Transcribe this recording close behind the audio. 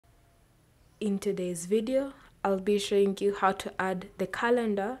In today's video, I'll be showing you how to add the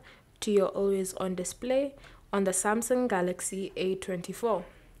calendar to your always on display on the Samsung Galaxy A24.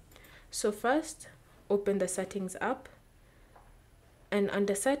 So first, open the settings app, and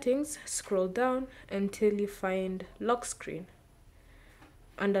under settings, scroll down until you find lock screen.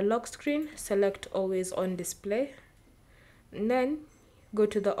 Under lock screen, select always on display, and then go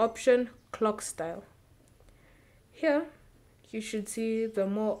to the option clock style. Here, you should see the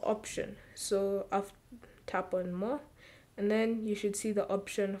more option. So I'll tap on more, and then you should see the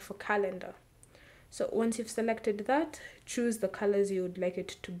option for calendar. So once you've selected that, choose the colors you would like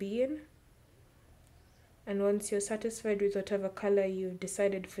it to be in. And once you're satisfied with whatever color you've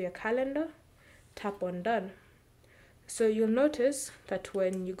decided for your calendar, tap on done. So you'll notice that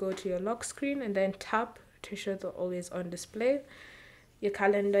when you go to your lock screen and then tap to show the always on display, your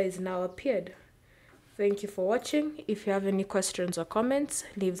calendar is now appeared. Thank you for watching. If you have any questions or comments,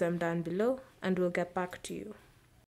 leave them down below and we'll get back to you.